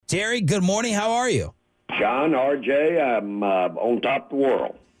Jerry, good morning. How are you? John, RJ, I'm on top of the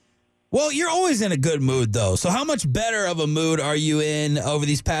world. Well, you're always in a good mood, though. So how much better of a mood are you in over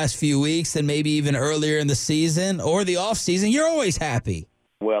these past few weeks than maybe even earlier in the season or the off season? You're always happy.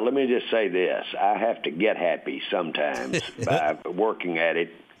 Well, let me just say this. I have to get happy sometimes by working at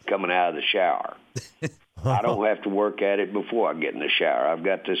it coming out of the shower. I don't have to work at it before I get in the shower. I've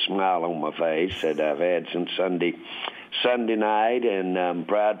got this smile on my face that I've had since Sunday night, and I'm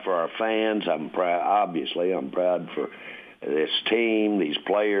proud for our fans. I'm proud for this team, these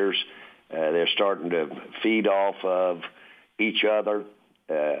players. They're starting to feed off of each other.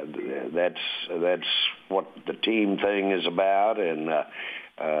 That's what the team thing is about, and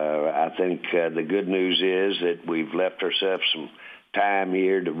I think the good news is that we've left ourselves some time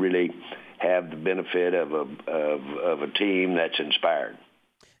here to really have the benefit of a team that's inspired.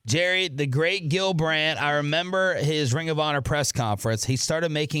 Jerry, the great Gil Brandt, I remember his Ring of Honor press conference. He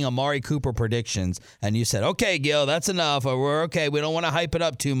started making Amari Cooper predictions, and you said, okay, Gil, that's enough. Or we're okay. We don't want to hype it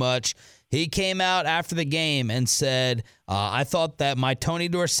up too much. He came out after the game and said, I thought that my Tony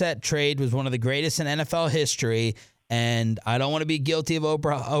Dorsett trade was one of the greatest in NFL history, and I don't want to be guilty of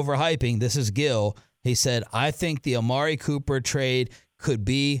overhyping. This is Gil. He said, I think the Amari Cooper trade could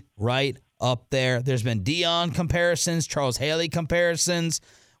be right up there. There's been Deion comparisons, Charles Haley comparisons.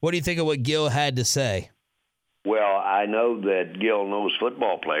 What do you think of what Gil had to say? Well, I know that Gil knows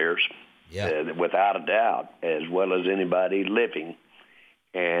football players, without a doubt, as well as anybody living.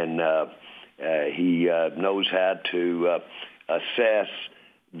 And he knows how to assess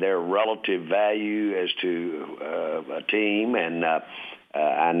their relative value as to a team. And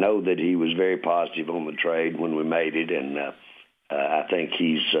I know that he was very positive on the trade when we made it, and I think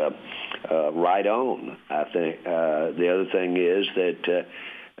he's right on. I think the other thing is that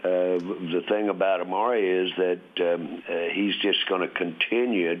the thing about Amari is that he's just going to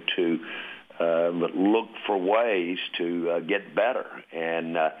continue to look for ways to get better.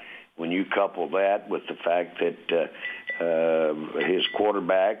 And when you couple that with the fact that his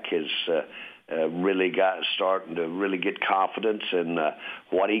quarterback has really starting to really get confidence in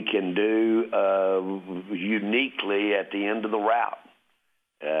what he can do uniquely at the end of the route,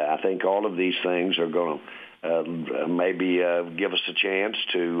 I think all of these things are going to maybe give us a chance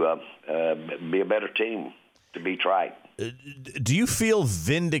to be a better team, to beat right. Do you feel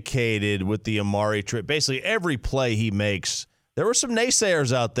vindicated with the Amari trip? Basically, every play he makes, there were some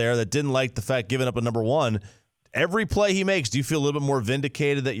naysayers out there that didn't like the fact giving up a number one. Every play he makes, do you feel a little bit more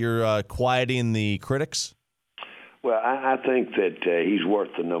vindicated that you're quieting the critics? Well, I think that he's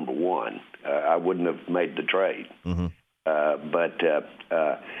worth the number one. I wouldn't have made the trade. Mm-hmm.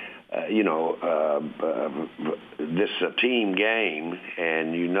 This is a team game,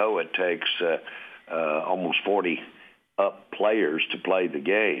 and it takes almost 40 up players to play the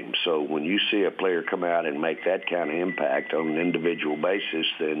game. So when you see a player come out and make that kind of impact on an individual basis,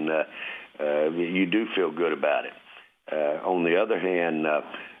 then you do feel good about it. On the other hand,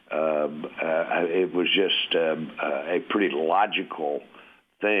 it was just a pretty logical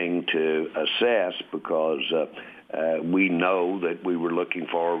thing to assess because we know that we were looking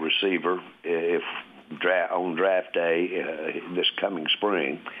for a receiver on draft day this coming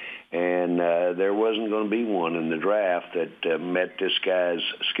spring, and there wasn't going to be one in the draft that met this guy's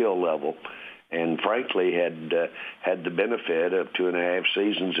skill level, and frankly had the benefit of 2.5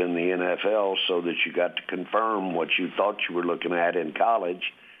 seasons in the NFL, so that you got to confirm what you thought you were looking at in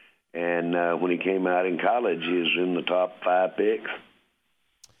college. And when he came out in college, he was in the top 5 picks.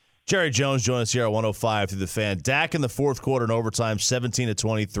 Jerry Jones joined us here at 105 through the Fan. Dak in the fourth quarter in overtime,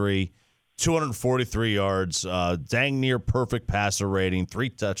 17-23, 243 yards, dang near perfect passer rating, 3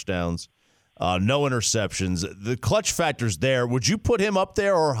 touchdowns, no interceptions. The clutch factor's there. Would you put him up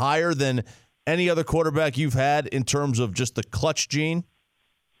there or higher than any other quarterback you've had in terms of just the clutch gene?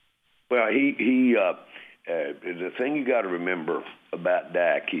 Well, the thing you got to remember about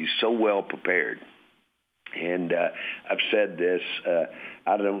Dak, he's so well prepared. And I've said this,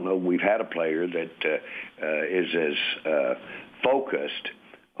 I don't know, we've had a player that is as focused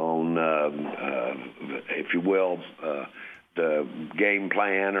on, if you will, the game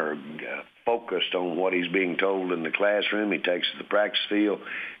plan or focused on what he's being told in the classroom. He takes it to the practice field,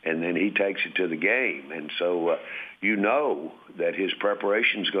 and then he takes it to the game. And so that his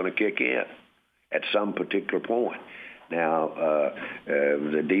preparation is going to kick in at some particular point. Now,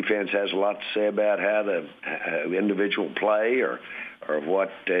 the defense has a lot to say about how the individual play or what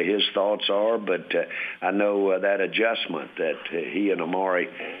his thoughts are, but I know that adjustment that he and Amari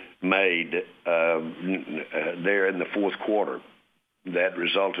made there in the fourth quarter that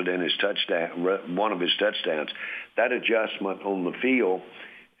resulted in his touchdown, one of his touchdowns, that adjustment on the field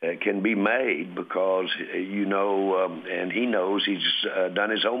can be made because, and he knows he's done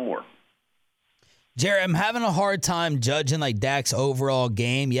his homework. Jerry, I'm having a hard time judging like Dak's overall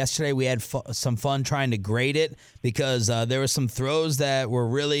game. Yesterday we had some fun trying to grade it because there were some throws that were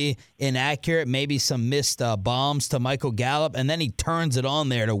really inaccurate, maybe some missed bombs to Michael Gallup, and then he turns it on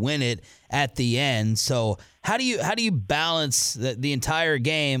there to win it at the end. So how do you balance the entire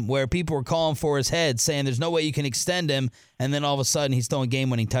game where people were calling for his head, saying there's no way you can extend him, and then all of a sudden he's throwing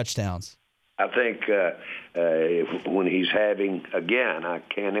game-winning touchdowns? I think when he's having, again, I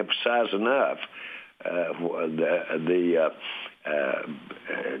can't emphasize enough, the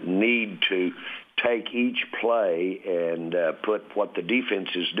need to take each play and put what the defense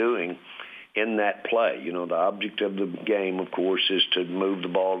is doing in that play. You know, the object of the game, of course, is to move the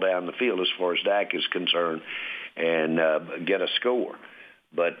ball down the field as far as Dak is concerned and get a score.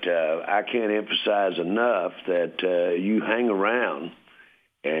 But I can't emphasize enough that you hang around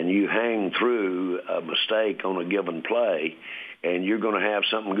and you hang through a mistake on a given play, and you're going to have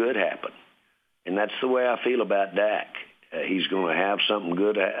something good happen. And that's the way I feel about Dak. He's going to have something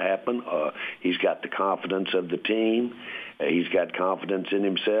good happen. He's got the confidence of the team. He's got confidence in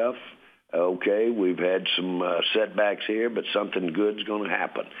himself. Okay, we've had some setbacks here, but something good's going to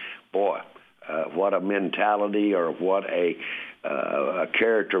happen. Boy, what a mentality or what a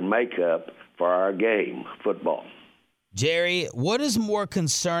character makeup for our game, football. Jerry, what is more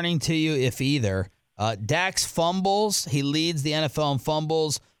concerning to you, if either, Dak's fumbles, he leads the NFL in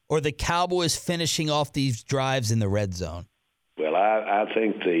fumbles, or the Cowboys finishing off these drives in the red zone? Well, I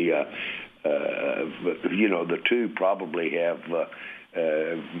think the two probably have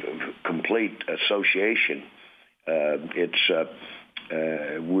complete association.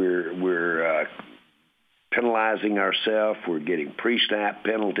 We're penalizing ourselves. We're getting pre-snap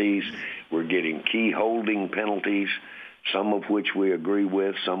penalties. We're getting key holding penalties, some of which we agree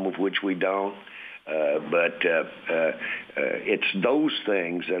with, some of which we don't. But it's those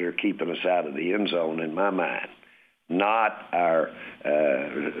things that are keeping us out of the end zone in my mind, not our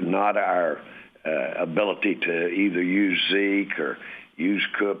ability to either use Zeke or use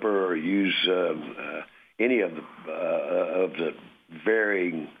Cooper or use any of the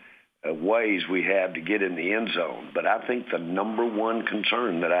varying ways we have to get in the end zone. But I think the number one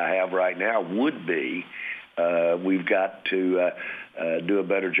concern that I have right now would be we've got to do a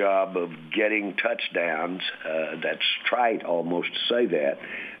better job of getting touchdowns. That's trite almost to say that,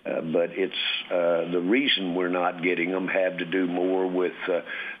 but it's the reason we're not getting them have to do more with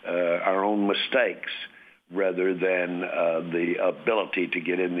our own mistakes rather than the ability to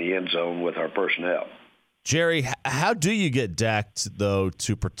get in the end zone with our personnel. Jerry, how do you get Dak, though,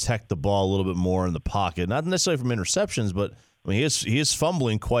 to protect the ball a little bit more in the pocket? Not necessarily from interceptions, but I mean, he is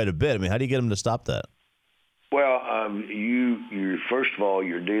fumbling quite a bit. I mean, how do you get him to stop that? Well, you first of all,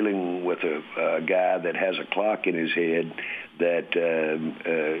 you're dealing with a guy that has a clock in his head that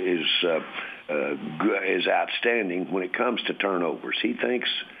is outstanding when it comes to turnovers. He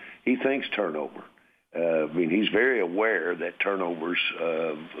thinks turnover. I mean, he's very aware that turnovers,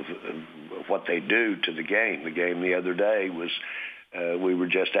 what they do to the game. The game the other day was we were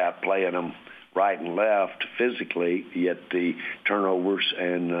just out playing them right and left physically, yet the turnovers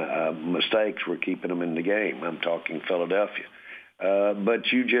and mistakes were keeping them in the game. I'm talking Philadelphia.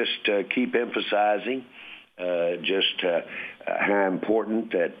 But you just keep emphasizing just how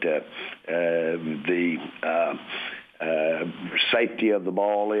important that the safety of the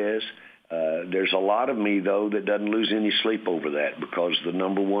ball is. There's a lot of me, though, that doesn't lose any sleep over that because the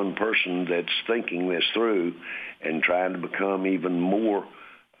number one person that's thinking this through and trying to become even more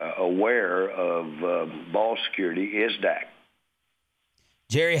aware of ball security is Dak.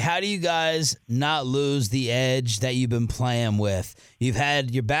 Jerry, how do you guys not lose the edge that you've been playing with? You've had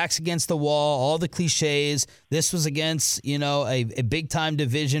your backs against the wall, all the cliches. This was against, a big-time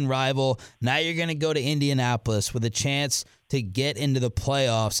division rival. Now you're going to go to Indianapolis with a chance to get into the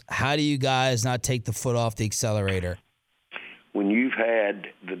playoffs. How do you guys not take the foot off the accelerator? When you've had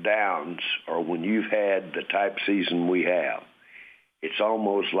the downs or when you've had the type season we have, it's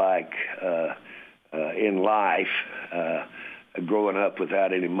almost like in life, growing up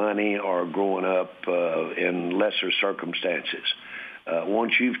without any money or growing up in lesser circumstances.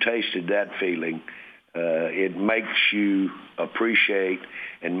 Once you've tasted that feeling, it makes you appreciate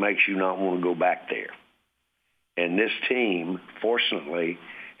and makes you not want to go back there. And this team, fortunately,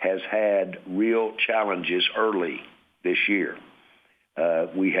 has had real challenges early this year.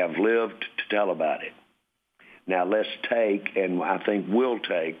 We have lived to tell about it. Now let's take, and I think we'll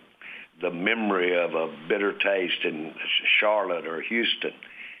take, the memory of a bitter taste in Charlotte or Houston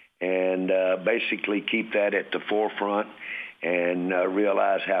and basically keep that at the forefront and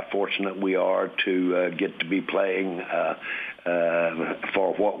realize how fortunate we are to get to be playing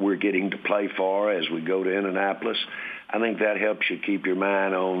for what we're getting to play for as we go to Indianapolis. I think that helps you keep your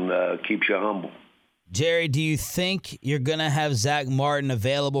mind on, keeps you humble. Jerry, do you think you're going to have Zach Martin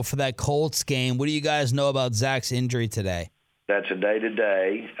available for that Colts game? What do you guys know about Zach's injury today? That's a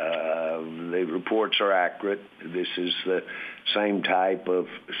day-to-day. The reports are accurate. This is the same type of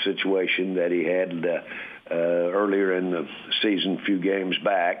situation that he had earlier in the season, a few games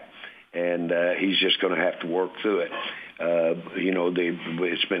back, and he's just going to have to work through it.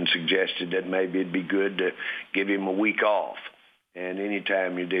 It's been suggested that maybe it'd be good to give him a week off. And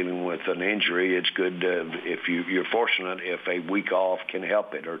anytime you're dealing with an injury, it's good if you're fortunate if a week off can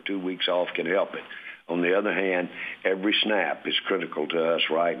help it or 2 weeks off can help it. On the other hand, every snap is critical to us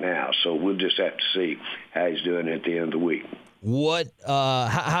right now, so we'll just have to see how he's doing at the end of the week.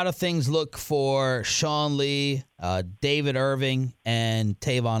 How do things look for Sean Lee, David Irving, and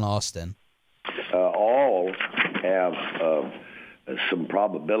Tavon Austin? All have some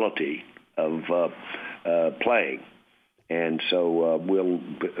probability of playing. And so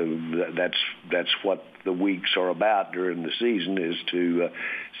that's what the weeks are about during the season, is to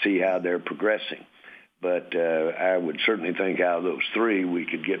see how they're progressing. But I would certainly think out of those three, we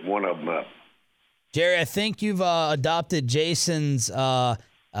could get one of them up. Jerry, I think you've adopted Jason's,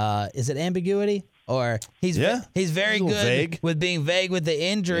 is it ambiguity? Or he's very good with being vague with the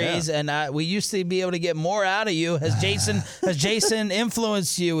injuries, and we used to be able to get more out of you. Has Jason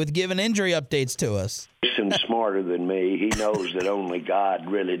influenced you with giving injury updates to us? Jason's smarter than me. He knows that only God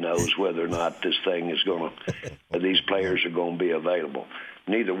really knows whether or not this thing is going to, these players are going to be available.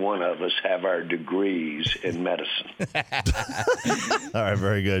 Neither one of us have our degrees in medicine. All right,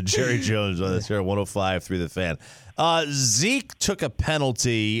 very good. Jerry Jones on this here at 105 through the Fan. Zeke took a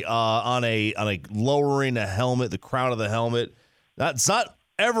penalty on a lowering a helmet, the crown of the helmet. That's not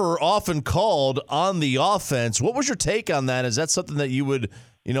ever often called on the offense. What was your take on that? Is that something that you would,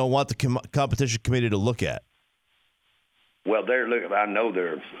 want the competition committee to look at? Well, I know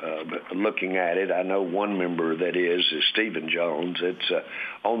they're looking at it. I know one member that is Stephen Jones. It's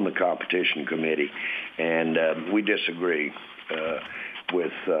on the competition committee, and we disagree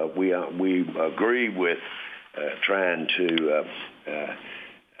with. We agree with trying to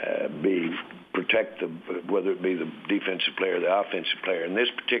protect whether it be the defensive player or the offensive player. In this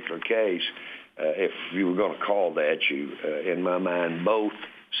particular case, if you were going to call that, in my mind, both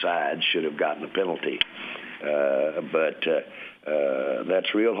sides should have gotten a penalty. But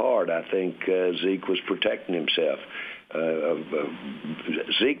that's real hard. I think Zeke was protecting himself.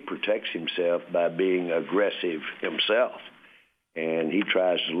 Zeke protects himself by being aggressive himself, and he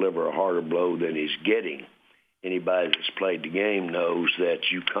tries to deliver a harder blow than he's getting. Anybody that's played the game knows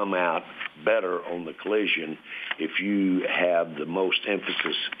that you come out better on the collision if you have the most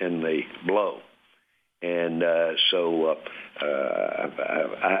emphasis in the blow. And so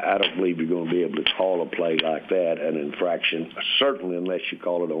I don't believe you're going to be able to call a play like that an infraction, certainly unless you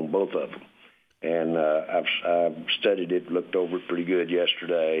call it on both of them. And I've studied it, looked over it pretty good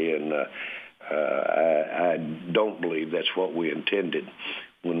yesterday, and I don't believe that's what we intended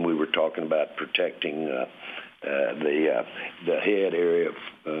when we were talking about protecting the head area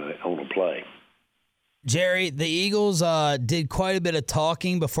on a play. Jerry, the Eagles did quite a bit of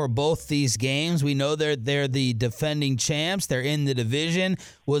talking before both these games. We know they're the defending champs. They're in the division.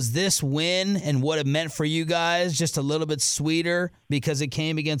 Was this win and what it meant for you guys just a little bit sweeter because it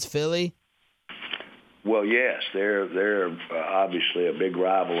came against Philly? Well, yes. They're obviously a big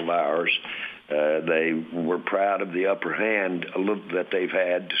rival of ours. They were proud of the upper hand that they've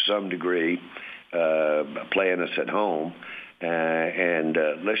had to some degree playing us at home. And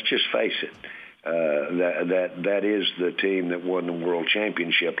let's just face it. That is the team that won the world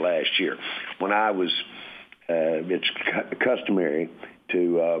championship last year. When I was, it's customary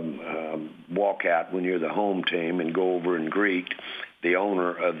to walk out when you're the home team and go over and greet the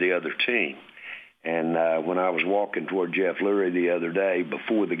owner of the other team. And when I was walking toward Jeff Lurie the other day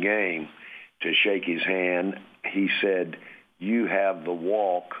before the game to shake his hand, he said, "You have the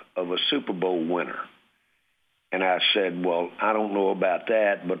walk of a Super Bowl winner." And I said, well, I don't know about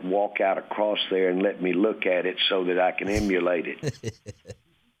that, but walk out across there and let me look at it so that I can emulate it.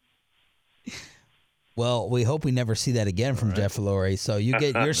 Well, we hope we never see that again from Jeff Lurie. So you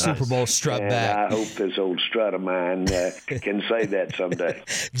get your Super Bowl strut back. I hope this old strut of mine can say that someday.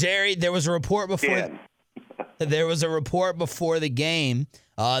 Jerry, there was a report before. There was a report before the game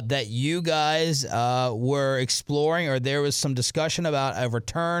that you guys were exploring, or there was some discussion about a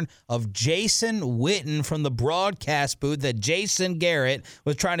return of Jason Witten from the broadcast booth, that Jason Garrett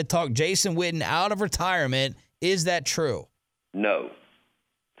was trying to talk Jason Witten out of retirement. Is that true? No,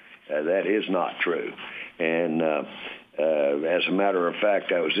 that is not true. And as a matter of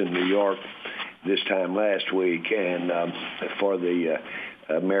fact, I was in New York this time last week and for the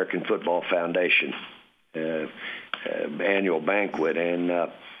American Football Foundation annual banquet, and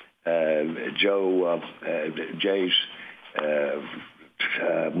Jay's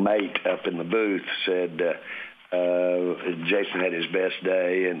mate up in the booth said Jason had his best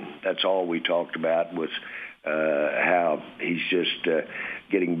day, and that's all we talked about was how he's just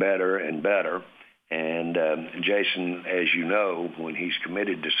getting better and better. And Jason, as you know, when he's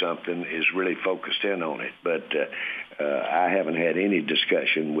committed to something, is really focused in on it. But I haven't had any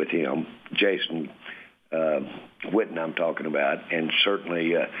discussion with him, Jason Witten I'm talking about, and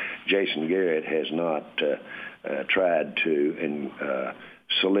certainly Jason Garrett has not tried to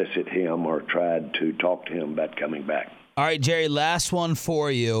solicit him or tried to talk to him about coming back. All right, Jerry, last one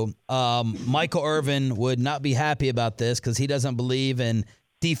for you. Michael Irvin would not be happy about this because he doesn't believe in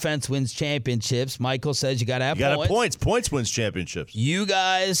defense wins championships. Michael says you got to have points. Points wins championships. You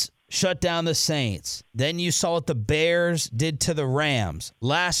guys shut down the Saints. Then you saw what the Bears did to the Rams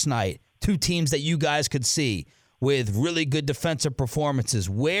last night. Two teams that you guys could see with really good defensive performances.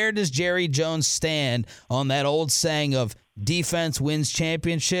 Where does Jerry Jones stand on that old saying of defense wins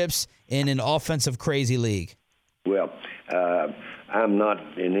championships in an offensive crazy league? Well, I'm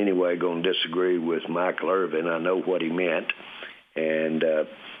not in any way going to disagree with Michael Irvin. I know what he meant. And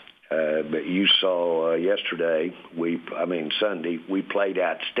but you saw yesterday, Sunday, we played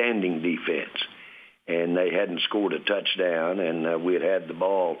outstanding defense. And they hadn't scored a touchdown, and we had the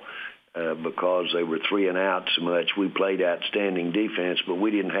ball because they were 3 and out so much. We played outstanding defense, but we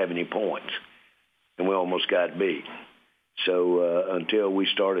didn't have any points. And we almost got beat. So until we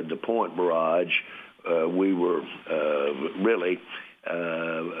started the point barrage, we were really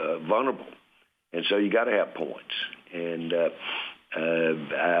vulnerable. And so you got to have points. And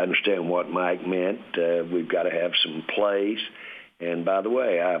I understand what Mike meant. We've got to have some plays. And by the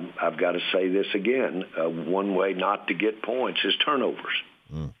way, I've got to say this again. One way not to get points is turnovers.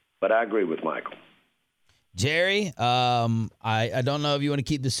 But I agree with Michael. Jerry, I don't know if you want to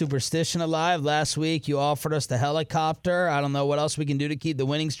keep the superstition alive. Last week you offered us the helicopter. I don't know what else we can do to keep the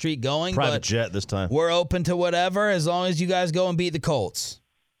winning streak going. Private jet this time. We're open to whatever as long as you guys go and beat the Colts.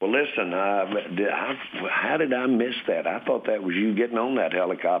 Well, listen, how did I miss that? I thought that was you getting on that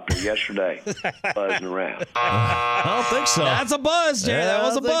helicopter yesterday, buzzing around. I don't think so. That's a buzz, Jerry. That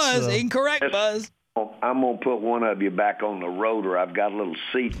was a buzz. So. Incorrect buzz. I'm going to put one of you back on the rotor. I've got a little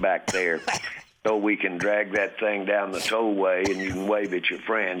seat back there so we can drag that thing down the tollway and you can wave at your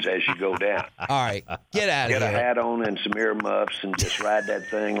friends as you go down. All right, get out of here. Get a hat on and some earmuffs and just ride that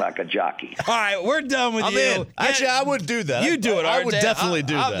thing like a jockey. All right, we're done with you. Actually, I would do that. You do it, RJ. I would definitely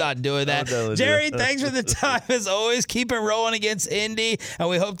do that. I'm not doing that. Jerry, thanks for the time as always. Keep it rolling against Indy, and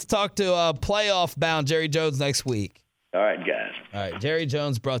we hope to talk to playoff-bound Jerry Jones next week. All right, guys. All right, Jerry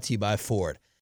Jones brought to you by Ford.